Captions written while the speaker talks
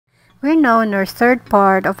We're now in our third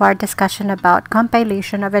part of our discussion about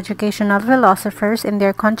compilation of educational philosophers and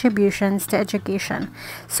their contributions to education.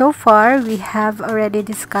 So far, we have already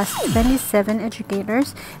discussed 27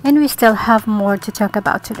 educators, and we still have more to talk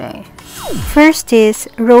about today. First is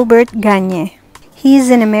Robert Gagne. He is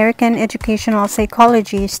an American educational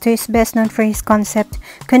psychologist who is best known for his concept,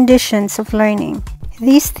 conditions of learning.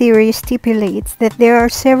 This theory stipulates that there are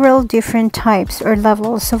several different types or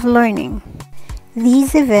levels of learning.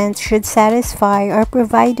 These events should satisfy or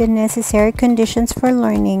provide the necessary conditions for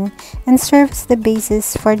learning and serve as the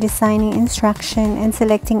basis for designing instruction and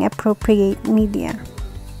selecting appropriate media.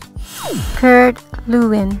 Kurt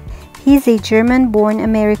Lewin. He is a German-born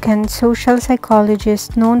American social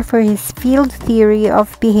psychologist known for his field theory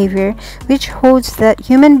of behavior, which holds that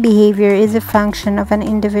human behavior is a function of an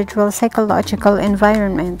individual's psychological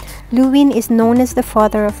environment. Lewin is known as the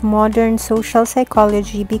father of modern social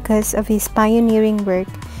psychology because of his pioneering work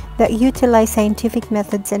that utilized scientific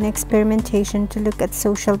methods and experimentation to look at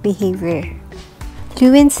social behavior.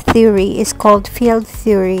 Lewin's theory is called field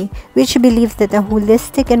theory, which believes that a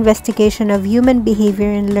holistic investigation of human behavior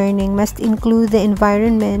and learning must include the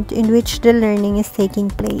environment in which the learning is taking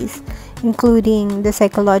place, including the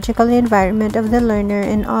psychological environment of the learner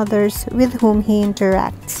and others with whom he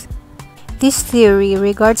interacts. This theory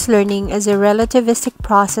regards learning as a relativistic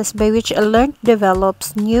process by which a learner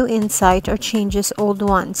develops new insight or changes old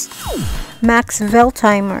ones. Max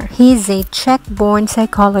Veltheimer. He is a Czech-born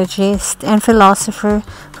psychologist and philosopher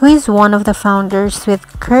who is one of the founders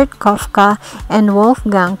with Kurt Kafka and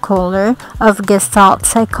Wolfgang Kohler of Gestalt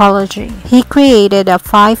psychology. He created a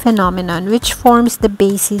phi phenomenon which forms the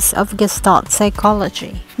basis of Gestalt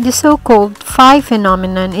psychology. The so-called phi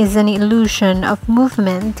phenomenon is an illusion of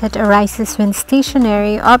movement that arises when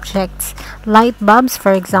stationary objects, light bulbs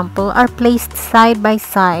for example, are placed side by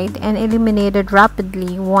side and illuminated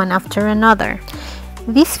rapidly one after another.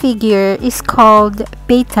 This figure is called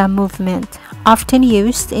beta movement, often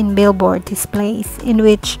used in billboard displays, in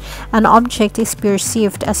which an object is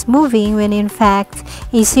perceived as moving when in fact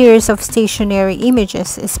a series of stationary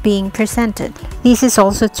images is being presented. This is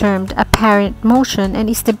also termed apparent motion and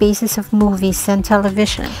is the basis of movies and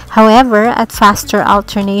television. However, at faster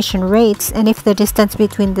alternation rates, and if the distance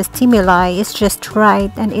between the stimuli is just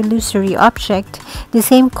right, an illusory object, the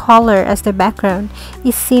same color as the background,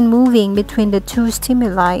 is seen moving between the two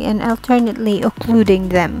stimuli and alternately occluding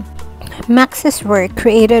them. Max's work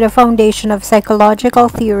created a foundation of psychological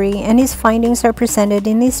theory, and his findings are presented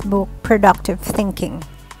in his book, Productive Thinking.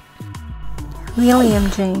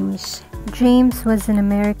 William James. James was an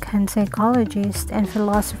American psychologist and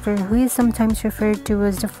philosopher who is sometimes referred to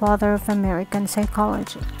as the father of American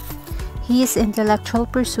psychology. His intellectual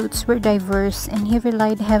pursuits were diverse, and he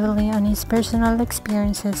relied heavily on his personal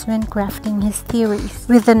experiences when crafting his theories,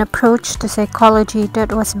 with an approach to psychology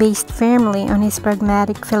that was based firmly on his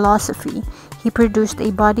pragmatic philosophy. He produced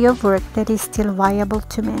a body of work that is still viable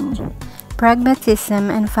to many. Pragmatism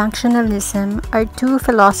and functionalism are two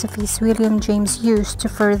philosophies William James used to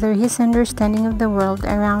further his understanding of the world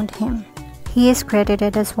around him. He is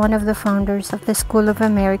credited as one of the founders of the School of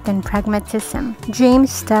American Pragmatism.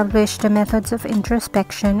 James established the methods of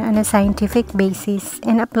introspection on a scientific basis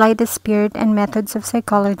and applied the spirit and methods of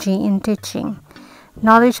psychology in teaching.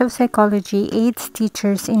 Knowledge of psychology aids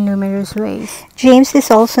teachers in numerous ways. James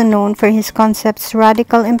is also known for his concepts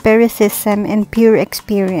radical empiricism and pure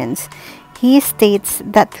experience. He states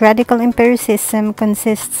that radical empiricism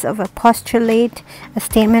consists of a postulate, a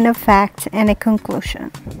statement of fact, and a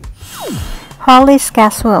conclusion. Hollis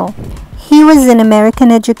Caswell. He was an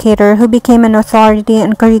American educator who became an authority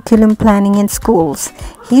on curriculum planning in schools.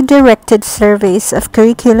 He directed surveys of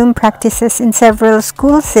curriculum practices in several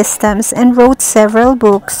school systems and wrote several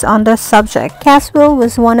books on the subject. Caswell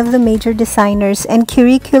was one of the major designers and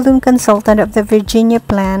curriculum consultant of the Virginia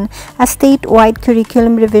Plan, a statewide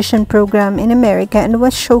curriculum revision program in America, and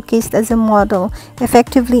was showcased as a model,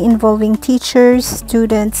 effectively involving teachers,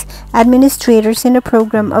 students, administrators in a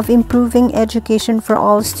program of improving education for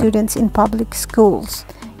all students in public schools.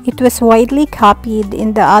 It was widely copied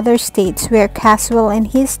in the other states where Caswell and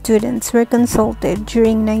his students were consulted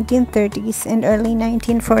during 1930s and early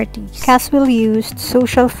 1940s. Caswell used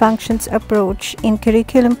social functions approach in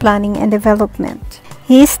curriculum planning and development.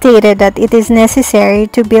 He stated that it is necessary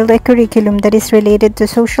to build a curriculum that is related to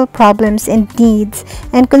social problems and needs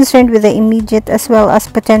and concerned with the immediate as well as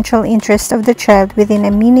potential interests of the child within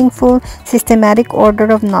a meaningful, systematic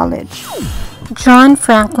order of knowledge. John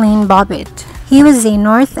Franklin Bobbitt. He was a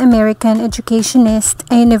North American educationist,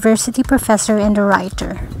 a university professor, and a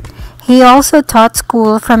writer. He also taught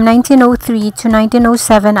school from 1903 to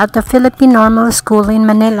 1907 at the Philippine Normal School in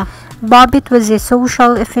Manila. Bobbitt was a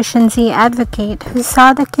social efficiency advocate who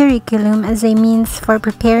saw the curriculum as a means for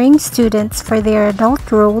preparing students for their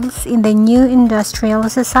adult roles in the new industrial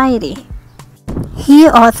society. He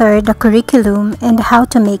authored the curriculum and how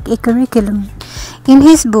to make a curriculum. In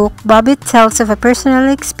his book, Bobbitt tells of a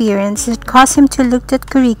personal experience that caused him to look at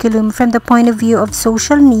curriculum from the point of view of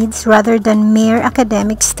social needs rather than mere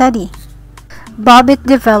academic study. Bobbitt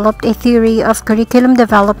developed a theory of curriculum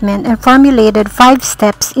development and formulated 5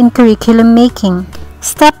 steps in curriculum making.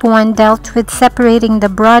 Step 1 dealt with separating the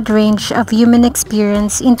broad range of human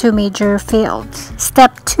experience into major fields.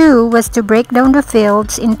 Step 2 was to break down the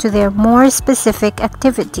fields into their more specific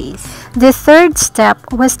activities. The third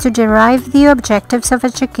step was to derive the objectives of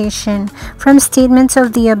education from statements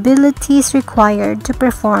of the abilities required to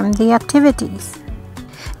perform the activities.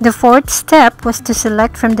 The fourth step was to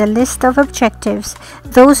select from the list of objectives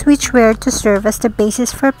those which were to serve as the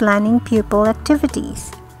basis for planning pupil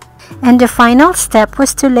activities. And the final step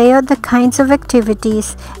was to lay out the kinds of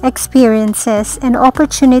activities, experiences, and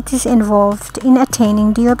opportunities involved in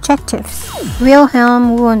attaining the objectives.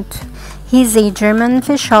 Wilhelm Wundt. He is a German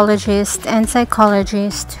physiologist and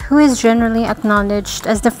psychologist who is generally acknowledged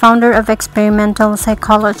as the founder of experimental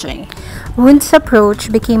psychology. Wundt's approach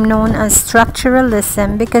became known as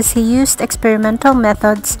structuralism because he used experimental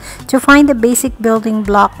methods to find the basic building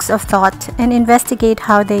blocks of thought and investigate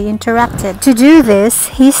how they interacted. To do this,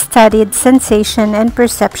 he studied sensation and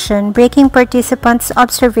perception, breaking participants'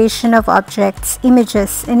 observation of objects,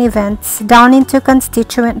 images, and events down into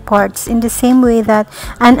constituent parts in the same way that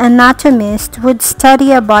an anatomist would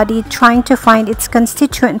study a body trying to find its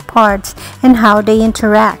constituent parts and how they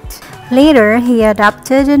interact. Later, he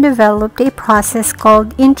adapted and developed a process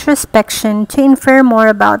called introspection to infer more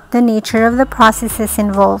about the nature of the processes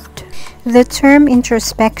involved. The term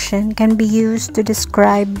introspection can be used to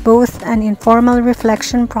describe both an informal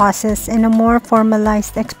reflection process and a more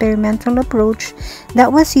formalized experimental approach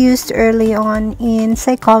that was used early on in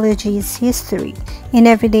psychology's history. In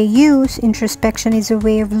everyday use, introspection is a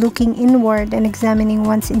way of looking inward and examining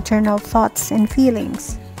one's internal thoughts and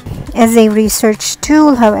feelings. As a research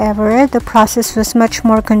tool, however, the process was much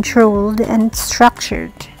more controlled and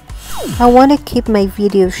structured. I want to keep my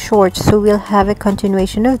videos short, so we'll have a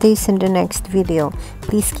continuation of this in the next video.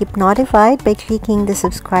 Please keep notified by clicking the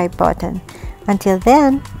subscribe button. Until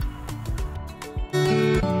then,